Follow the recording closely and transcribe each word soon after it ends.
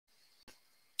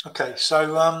Okay,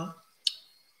 so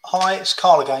hi, it's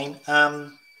Carl again.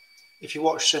 If you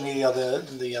watch any of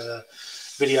the other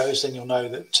videos, then you'll know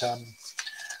that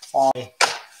I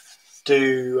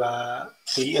do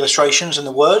the illustrations and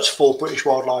the words for British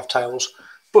Wildlife Tales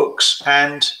books,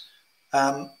 and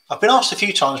I've been asked a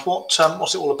few times what's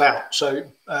it all about.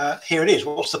 So here it is.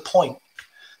 What's the point?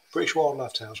 British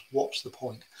Wildlife Tales. What's the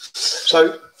point?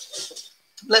 So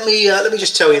let me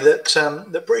just tell you that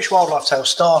that British Wildlife Tales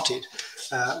started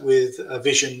with a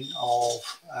vision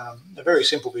of a very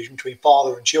simple vision between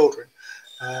father and children,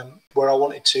 where I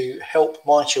wanted to help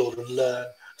my children learn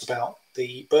about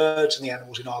the birds and the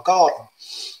animals in our garden.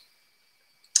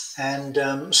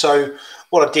 And so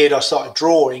what I did, I started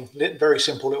drawing very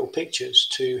simple little pictures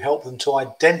to help them to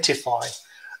identify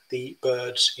the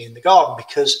birds in the garden,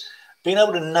 because being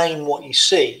able to name what you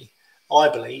see, I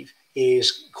believe,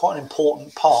 is quite an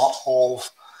important part of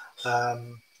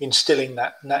instilling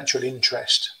that natural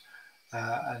interest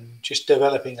and just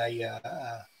developing a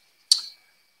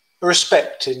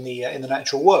respect in the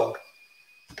natural world.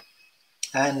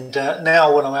 And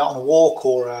now when I'm out on a walk,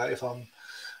 or if I'm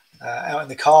out in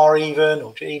the car, or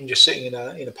even just sitting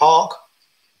in a park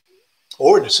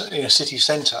or in a city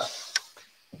centre,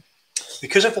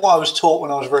 because of what I was taught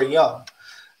when I was very young,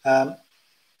 I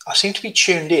seem to be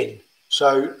tuned in.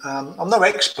 So I'm no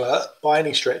expert by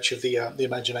any stretch of the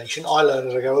imagination. I learn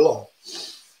as I go along.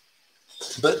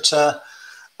 But I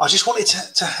just wanted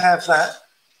to have that,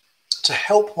 to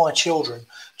help my children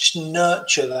just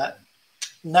nurture that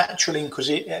natural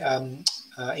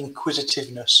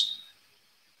inquisitiveness,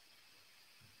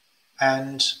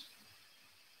 and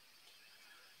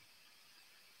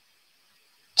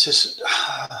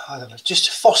I don't know, just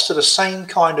to foster the same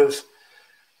kind of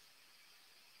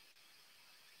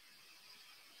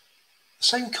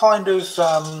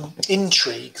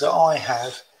intrigue that I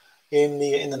have in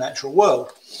the natural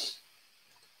world.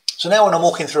 So now when I'm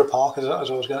walking through a park, as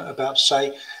I was about to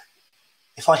say,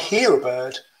 if I hear a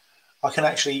bird, I can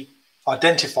actually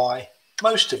identify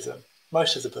most of the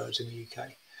birds in the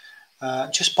UK,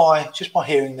 just by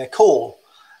hearing their call.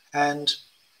 And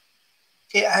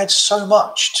it adds so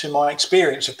much to my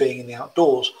experience of being in the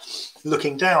outdoors,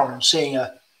 looking down and seeing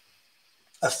a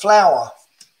flower,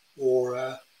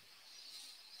 or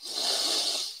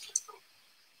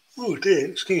oh dear,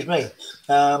 excuse me,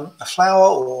 a flower,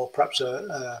 or perhaps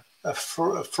a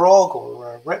frog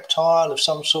or a reptile of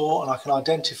some sort, and I can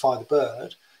identify the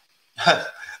bird,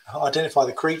 identify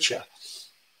the creature,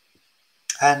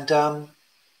 and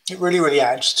it really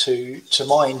adds to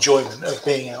my enjoyment of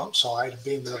being outside and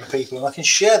being with other people, and I can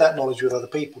share that knowledge with other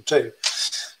people too.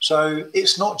 So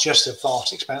it's not just a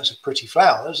vast expanse of pretty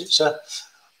flowers, it's a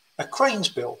crane's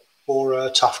bill, or a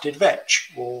tufted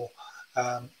vetch, or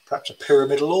perhaps a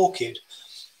pyramidal orchid,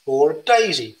 or a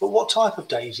daisy. But what type of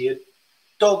daisy? A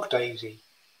dog daisy,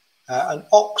 an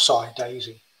ox-eye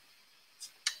daisy.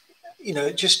 You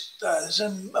know, just there's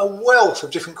a wealth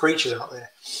of different creatures out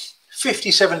there.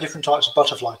 57 different types of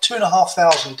butterfly,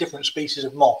 2,500 different species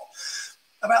of moth,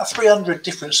 about 300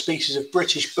 different species of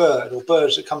British bird, or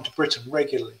birds that come to Britain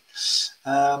regularly,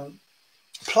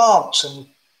 plants and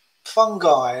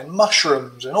fungi and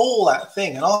mushrooms and all that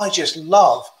thing. And I just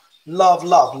love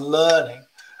learning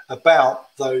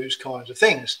about those kinds of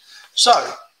things. So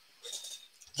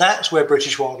that's where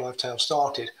British Wildlife Tales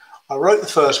started. I wrote the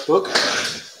first book.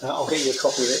 I'll get you a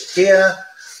copy of it here.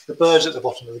 The Birds at the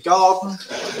Bottom of the Garden.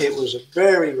 It was a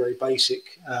very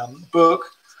basic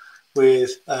book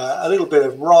with a little bit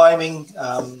of rhyming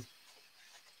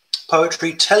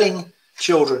poetry, telling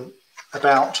children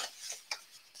about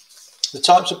the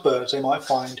types of birds they might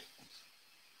find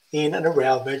in and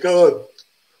around their garden.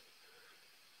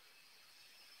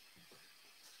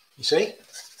 You see?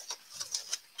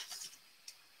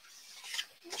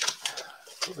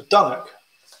 Got the dunnock.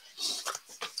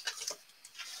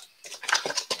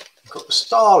 Got the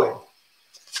starling.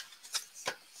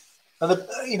 And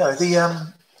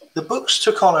the books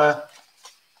took on a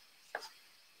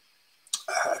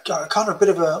kind of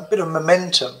bit of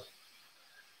momentum,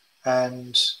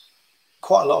 and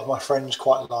quite a lot of my friends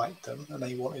quite liked them, and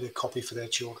they wanted a copy for their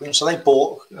children, so they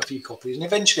bought a few copies, and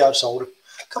eventually I'd sold a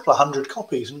couple of hundred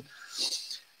copies, and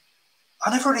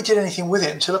I never really did anything with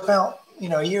it until about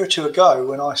a year or two ago,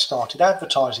 when I started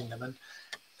advertising them,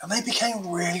 and they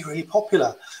became really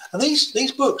popular. And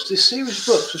these books, this series of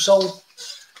books, have sold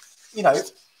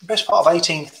the best part of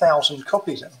 18,000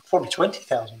 copies, probably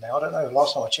 20,000 now, I don't know.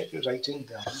 Last time I checked, it was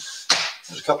 18,000. It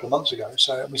was a couple of months ago.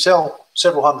 So we sell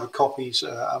several hundred copies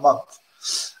a month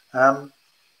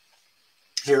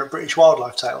here at British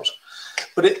Wildlife Tales.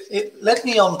 But it led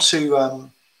me on to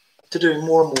doing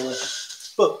more and more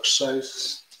books. So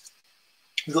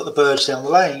We've got the birds down the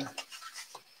lane.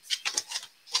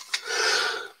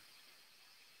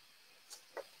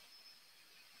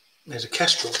 There's a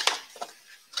kestrel.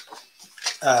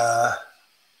 There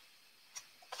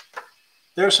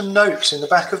are some notes in the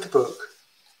back of the book,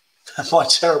 my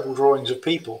terrible drawings of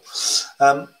people,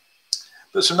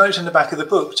 but some notes in the back of the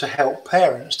book to help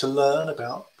parents to learn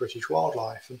about British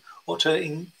wildlife and or to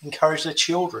encourage their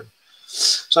children.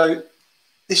 So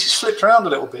this is flipped around a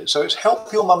little bit. So it's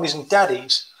help your mummies and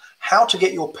daddies how to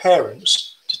get your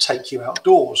parents to take you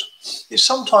outdoors. It's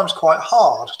sometimes quite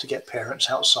hard to get parents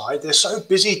outside. They're so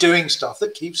busy doing stuff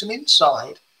that keeps them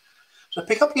inside. So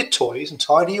pick up your toys and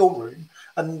tidy your room,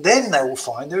 and then they will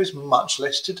find there is much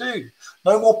less to do.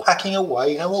 No more packing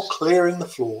away, no more clearing the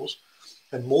floors,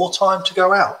 and more time to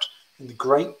go out in the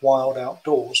great wild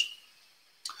outdoors.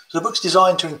 So the book's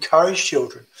designed to encourage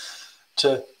children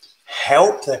to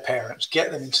help their parents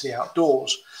get them into the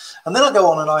outdoors. And then I go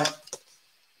on and I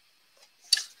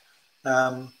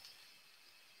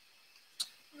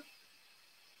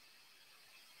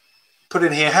put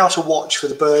in here how to watch for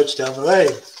the birds down the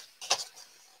lane.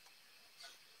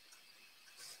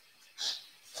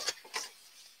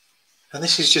 And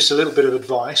this is just a little bit of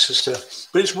advice as to,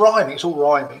 but it's rhyming, it's all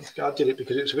rhyming. I did it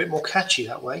because it's a bit more catchy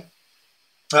that way.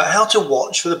 How to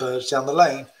watch for the birds down the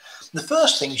lane. The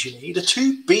first things you need are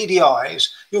two beady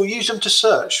eyes. You'll use them to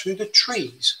search through the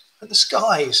trees and the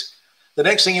skies. The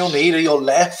next thing you'll need are your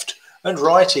left and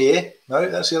right ear. No,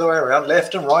 that's the other way around,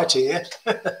 left and right ear.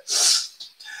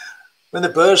 When the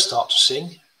birds start to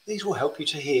sing, these will help you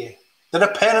to hear. Then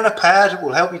a pen and a pad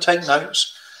will help you take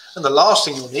notes. And the last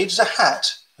thing you'll need is a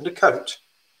hat and a coat.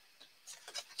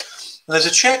 And there's a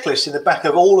checklist in the back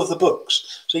of all of the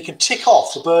books, so you can tick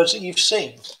off the birds that you've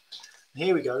seen. And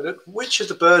here we go. Look, which of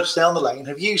the birds down the lane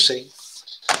have you seen?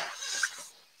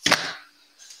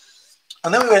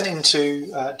 And then we went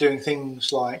into doing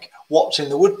things like what's in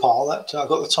the woodpile. That I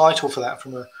got the title for that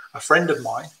from a friend of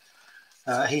mine.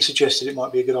 He suggested it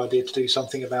might be a good idea to do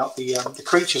something about the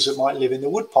creatures that might live in the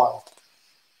woodpile.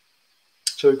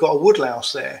 So we've got a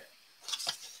woodlouse there.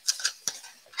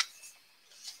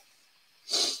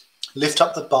 Lift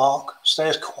up the bark, stay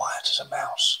as quiet as a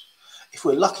mouse. If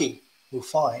we're lucky, we'll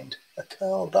find a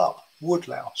curled up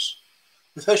woodlouse.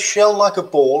 With her shell like a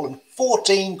ball and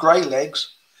 14 grey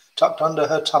legs tucked under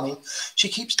her tummy, she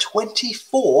keeps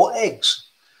 24 eggs,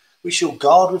 which she'll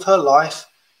guard with her life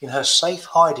in her safe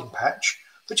hiding patch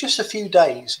for just a few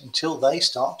days until they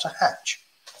start to hatch.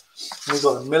 And we've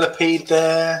got a millipede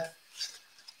there.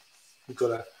 We've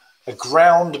got a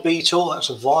ground beetle, that's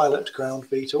a violet ground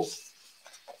beetle.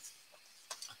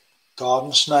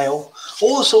 Garden snail,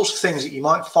 all the sorts of things that you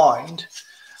might find,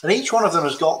 and each one of them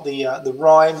has got the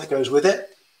rhyme that goes with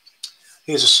it.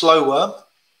 Here's a slow worm.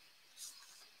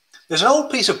 There's an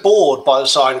old piece of board by the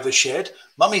side of the shed.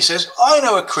 Mummy says, I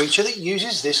know a creature that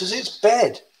uses this as its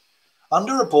bed.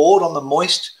 Under a board on the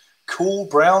moist, cool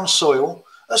brown soil,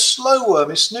 a slow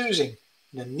worm is snoozing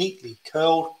in a neatly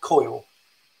curled coil.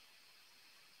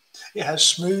 It has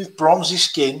smooth bronzy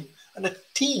skin and a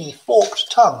teeny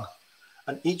forked tongue,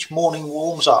 and each morning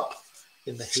warms up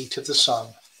in the heat of the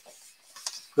sun.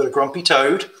 Got a grumpy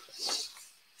toad.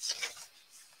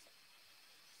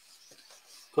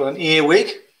 Got an earwig.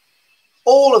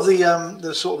 All of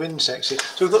the sort of insects here.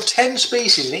 So we've got 10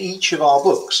 species in each of our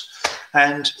books,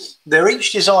 and they're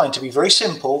each designed to be very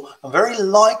simple and very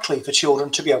likely for children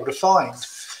to be able to find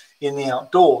in the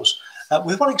outdoors.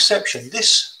 With one exception,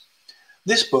 this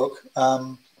book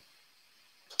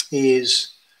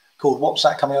is called What's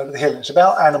That Coming Over the Hill? And it's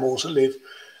about animals that live.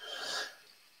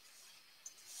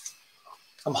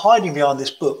 I'm hiding behind this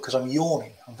book because I'm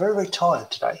yawning. I'm very, very tired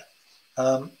today.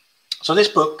 So this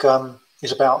book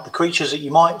is about the creatures that you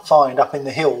might find up in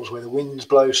the hills where the winds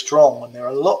blow strong, and there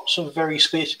are lots of very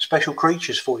special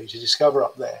creatures for you to discover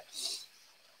up there.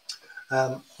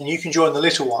 And you can join the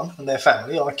little one and their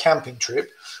family on a camping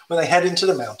trip when they head into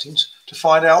the mountains to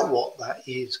find out what that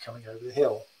is coming over the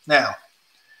hill. Now,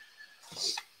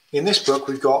 in this book,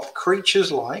 we've got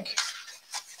creatures like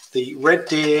the red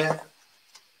deer,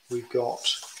 we've got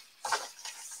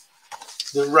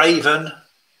the raven,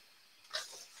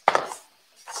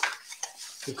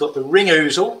 we've got the ring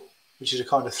ouzel, which is a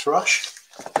kind of thrush,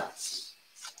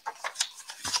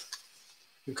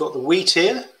 we've got the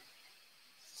wheatear,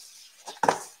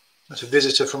 that's a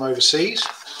visitor from overseas,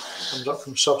 comes up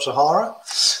from sub-Sahara.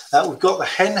 We've got the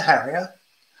hen harrier.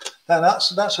 Now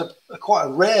that's quite a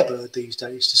rare bird these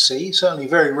days to see. Certainly a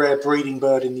very rare breeding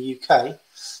bird in the UK.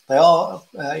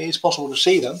 It is possible to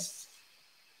see them,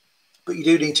 but you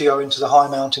do need to go into the high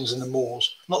mountains and the moors.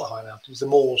 Not the high mountains, the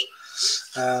moors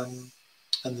and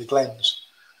the glens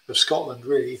Scotland,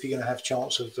 really, if you're going to have a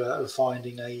chance of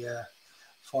finding a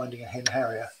hen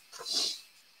harrier.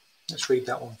 Let's read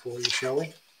that one for you, shall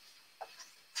we?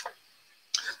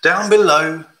 Down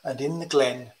below and in the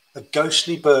glen, a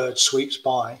ghostly bird sweeps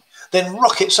by, then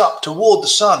rockets up toward the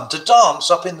sun to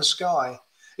dance up in the sky.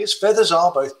 Its feathers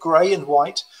are both grey and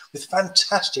white, with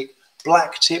fantastic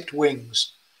black-tipped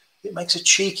wings. It makes a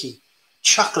cheeky,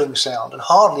 chuckling sound and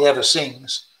hardly ever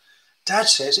sings. Dad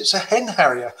says it's a hen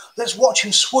harrier. Let's watch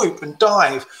him swoop and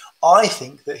dive. I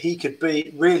think that he could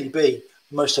really be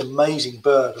the most amazing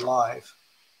bird alive.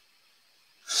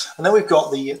 And then we've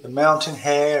got the mountain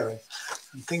hare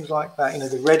and things like that,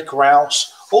 the red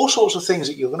grouse, all sorts of things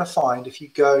that you're going to find if you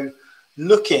go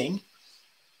looking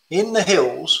in the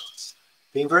hills,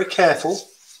 being very careful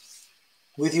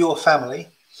with your family.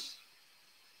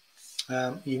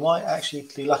 You might actually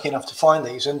be lucky enough to find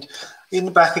these. And in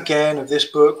the back again of this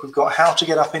book, we've got how to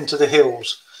get up into the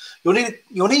hills.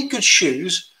 You'll need good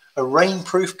shoes, a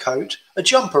rainproof coat, a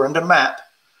jumper and a map.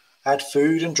 Add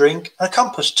food and drink and a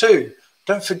compass too.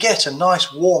 Don't forget a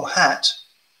nice warm hat.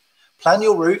 Plan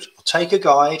your route or take a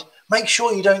guide. Make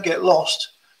sure you don't get lost.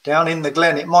 Down in the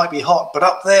glen it might be hot, but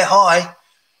up there high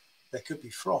there could be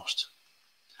frost.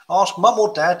 Ask Mum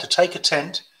or Dad to take a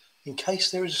tent in case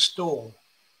there is a storm,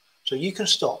 so you can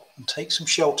stop and take some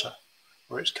shelter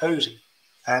where it's cosy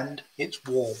and it's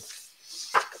warm.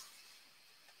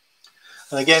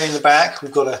 And again in the back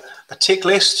we've got a tick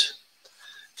list.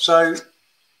 So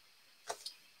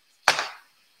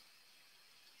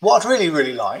what I'd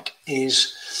really like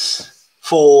is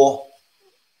for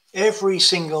every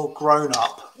single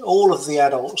grown-up, all of the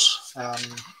adults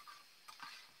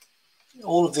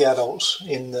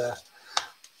in the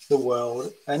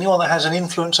world, anyone that has an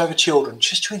influence over children,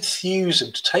 just to enthuse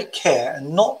them to take care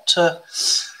and not to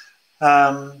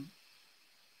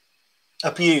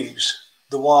abuse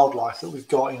the wildlife that we've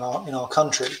got in our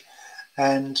country.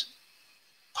 And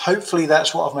hopefully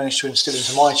that's what I've managed to instill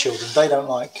into my children. They don't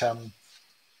like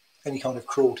any kind of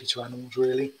cruelty to animals,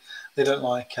 really. They don't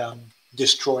like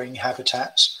destroying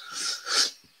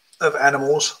habitats of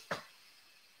animals.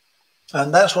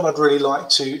 And that's what I'd really like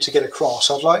to get across.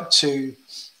 I'd like to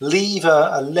leave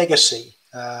a legacy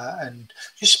and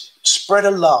just spread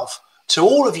a love to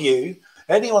all of you,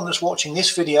 anyone that's watching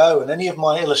this video and any of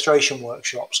my illustration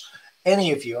workshops,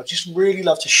 any of you. I'd just really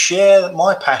love to share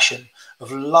my passion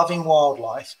of loving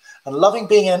wildlife and loving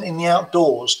being in the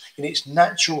outdoors in its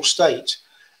natural state,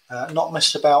 not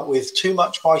messed about with too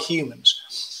much by humans.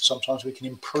 Sometimes we can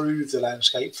improve the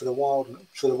landscape for the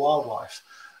wildlife.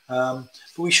 But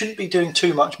we shouldn't be doing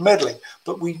too much meddling,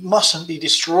 but we mustn't be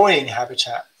destroying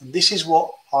habitat. And this is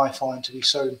what I find to be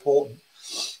so important.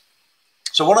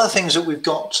 So one of the things that we've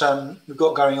got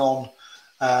going on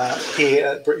here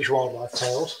at British Wildlife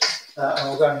Tales, and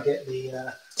I'll go and get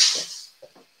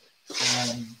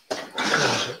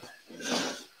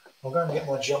I'll go and get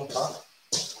my jumper,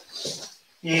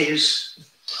 is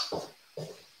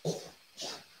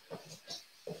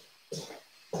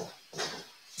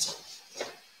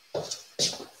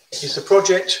the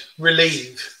Project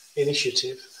Relieve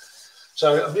initiative.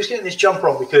 So I'm just getting this jumper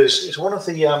on because it's one of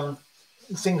the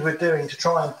things we're doing to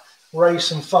try and raise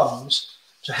some funds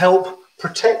to help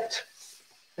protect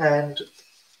and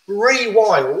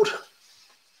rewild.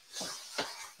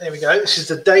 There we go. This is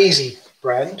the Daisy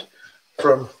brand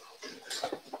from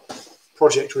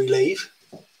Project Relieve.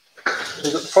 So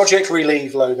we've got the Project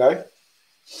Relieve logo.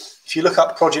 If you look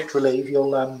up Project Relieve,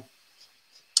 you'll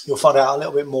find out a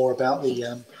little bit more about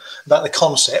the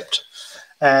concept.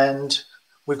 And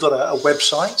we've got a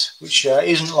website which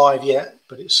isn't live yet,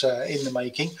 but it's in the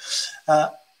making.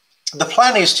 The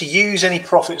plan is to use any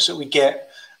profits that we get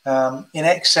in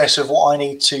excess of what I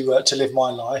need to live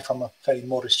my life. I'm a fairly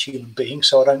modest human being,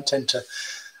 so I don't tend to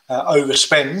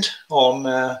overspend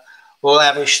on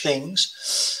lavish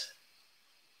things.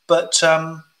 But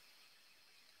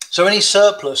so any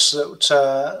surplus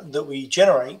that we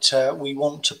generate, we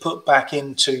want to put back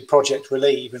into Project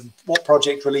Relieve. And what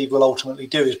Project Relieve will ultimately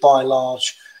do is buy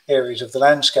large areas of the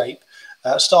landscape,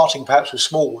 starting perhaps with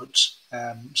small woods,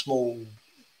 small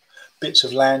bits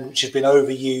of land which have been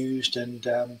overused and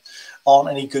aren't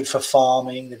any good for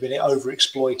farming. They've been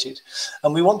overexploited.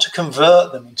 And we want to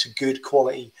convert them into good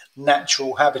quality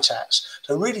natural habitats.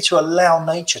 So really to allow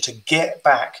nature to get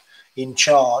back in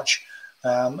charge.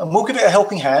 And we'll give it a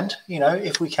helping hand,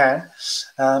 if we can.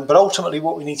 But ultimately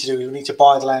what we need to do is we need to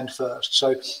buy the land first.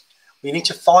 So we need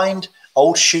to find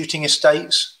old shooting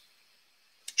estates,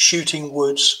 shooting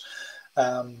woods,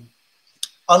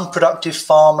 unproductive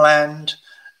farmland,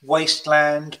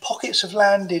 wasteland, pockets of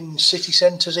land in city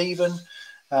centres even,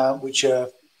 which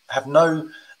have no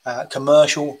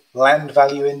commercial land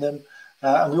value in them,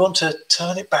 and we want to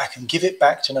turn it back and give it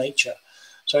back to nature.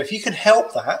 So if you can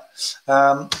help that,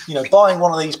 buying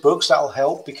one of these books, that'll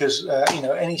help, because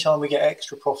anytime we get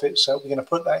extra profits, we're going to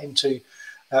put that into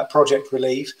Project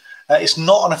Relieve. It's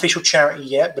not an official charity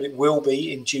yet, but it will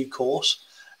be in due course.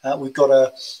 We've got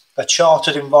a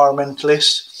chartered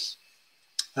environmentalist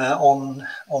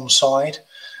on side.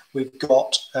 We've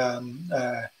got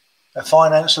a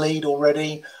finance lead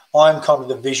already. I'm kind of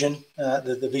the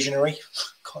visionary.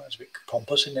 God, that's a bit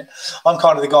pompous, isn't it? I'm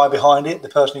kind of the guy behind it, the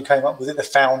person who came up with it, the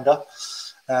founder,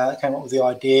 came up with the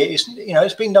idea.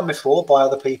 It's been done before by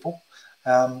other people,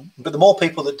 but the more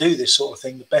people that do this sort of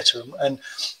thing, the better. And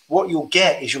what you'll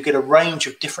get is a range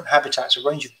of different habitats, a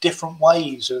range of different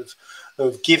ways of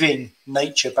giving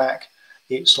nature back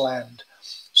its land.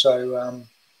 So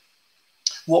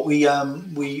what we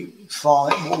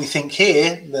think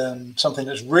here, something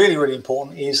that's really, really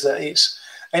important, is that it's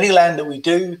any land that we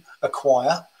do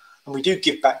acquire and we do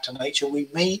give back to nature, we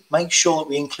make sure that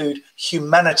we include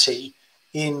humanity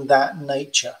in that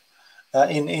nature,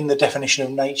 in the definition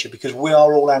of nature, because we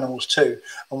are all animals too,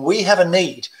 and we have a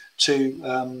need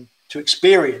to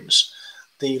experience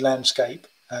the landscape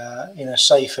in a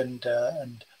safe and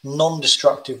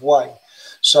non-destructive way.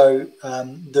 So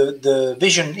the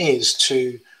vision is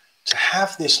to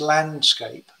have this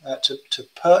landscape, to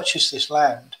purchase this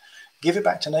land, give it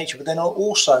back to nature, but then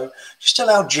also just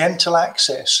allow gentle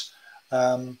access,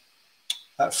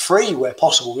 free where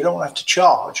possible. We don't want to have to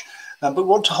charge, but we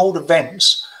want to hold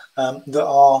events that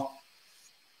are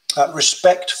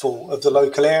respectful of the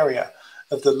local area,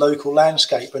 of the local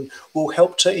landscape, and will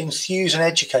help to infuse and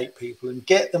educate people and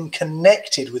get them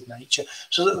connected with nature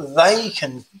so that they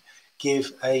can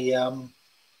give a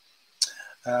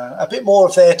bit more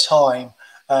of their time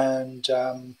and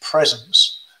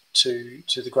presence to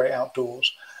the great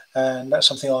outdoors. And that's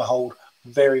something I hold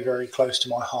very, very close to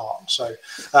my heart. So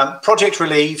Project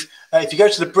Relieve, if you go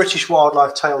to the British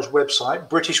Wildlife Tales website,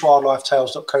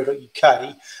 britishwildlifetales.co.uk,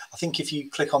 I think if you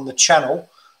click on the channel,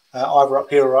 either up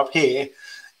here or up here,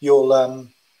 you'll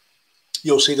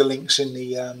see the links in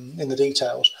the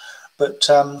details. But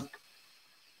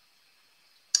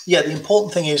yeah, the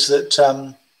important thing is that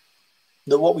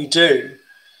that what we do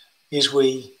is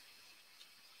we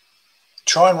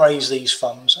try and raise these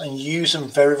funds and use them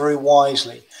very, very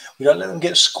wisely. We don't let them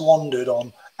get squandered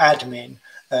on admin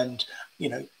and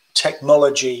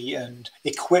technology and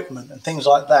equipment and things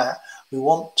like that. We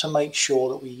want to make sure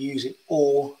that we use it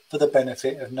all for the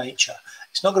benefit of nature.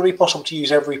 It's not going to be possible to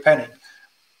use every penny,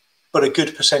 but a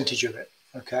good percentage of it.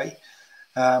 Okay,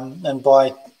 and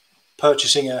by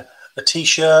purchasing a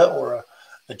t-shirt or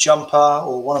a jumper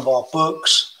or one of our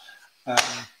books, we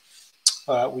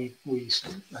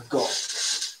have got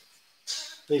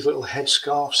these little head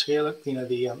scarves here. Look,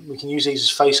 we can use these as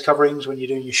face coverings when you're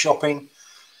doing your shopping.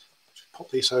 Just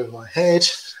pop this over my head.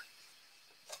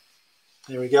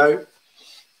 There we go.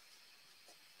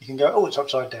 You can go, oh, it's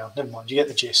upside down. Never mind, you get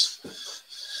the gist.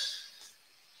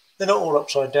 They're not all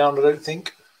upside down, I don't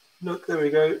think. Look, there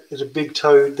we go. There's a big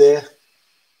toad there.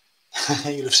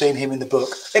 You'll have seen him in the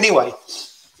book. Anyway,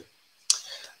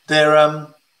 the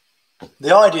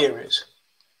idea is,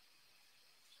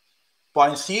 by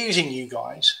enthusing you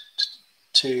guys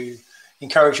to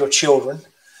encourage your children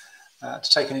to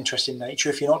take an interest in nature,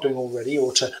 if you're not doing already,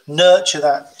 or to nurture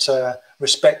that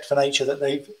respect for nature that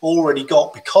they've already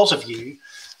got because of you,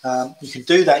 you can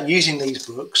do that using these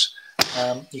books.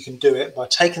 You can do it by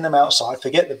taking them outside.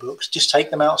 Forget the books, just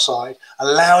take them outside,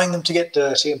 allowing them to get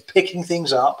dirty and picking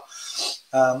things up,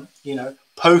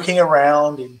 poking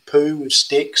around in poo with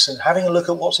sticks and having a look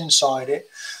at what's inside it.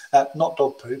 Not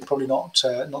dog poo, probably not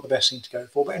the best thing to go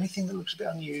for, but anything that looks a bit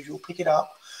unusual, pick it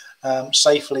up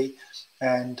safely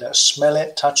and smell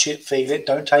it, touch it, feel it.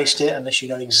 Don't taste it unless you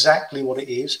know exactly what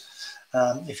it is.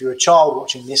 If you're a child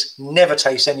watching this, never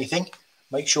taste anything.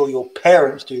 Make sure your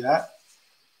parents do that.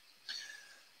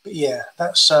 But yeah,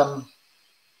 that's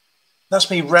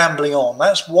me rambling on.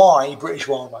 That's why British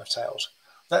Wildlife Tales.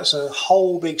 That's a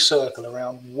whole big circle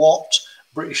around what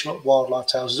British Wildlife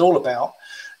Tales is all about,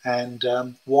 and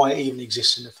why it even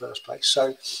exists in the first place.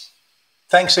 So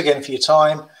thanks again for your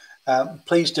time.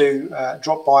 Please do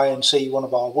drop by and see one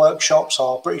of our workshops,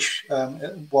 our British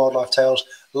Wildlife Tales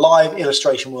live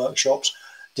illustration workshops,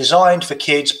 designed for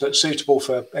kids but suitable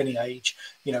for any age.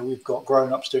 We've got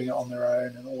grown-ups doing it on their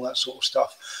own and all that sort of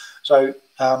stuff. So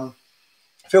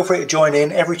feel free to join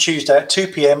in every Tuesday at 2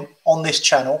 p.m. on this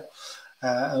channel.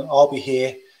 I'll be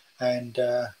here, and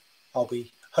I'll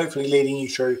be hopefully leading you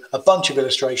through a bunch of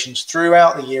illustrations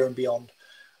throughout the year and beyond.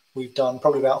 We've done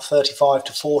probably about 35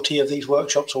 to 40 of these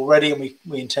workshops already, and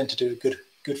we intend to do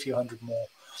a good few hundred more.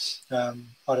 I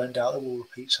don't doubt that we'll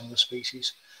repeat some of the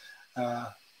species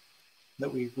that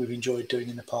we've enjoyed doing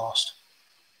in the past.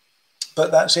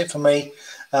 But that's it for me.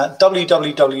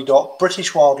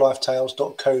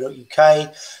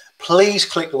 www.britishwildlifetales.co.uk. Please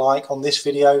click like on this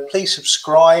video. Please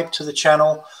subscribe to the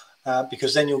channel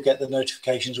because then you'll get the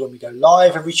notifications when we go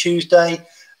live every Tuesday,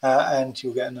 and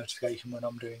you'll get a notification when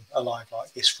I'm doing a live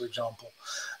like this, for example.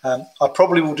 I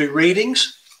probably will do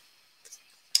readings.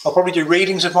 I'll probably do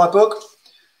readings of my book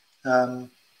from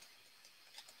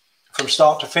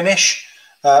start to finish,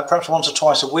 perhaps once or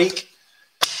twice a week.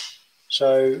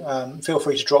 So feel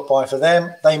free to drop by for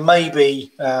them. They may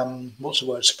be, what's the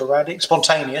word, sporadic,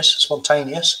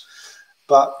 spontaneous,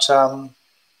 but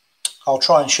I'll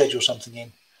try and schedule something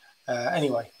in.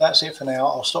 Anyway, that's it for now.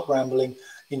 I'll stop rambling.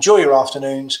 Enjoy your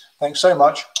afternoons. Thanks so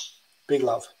much. Big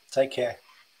love. Take care.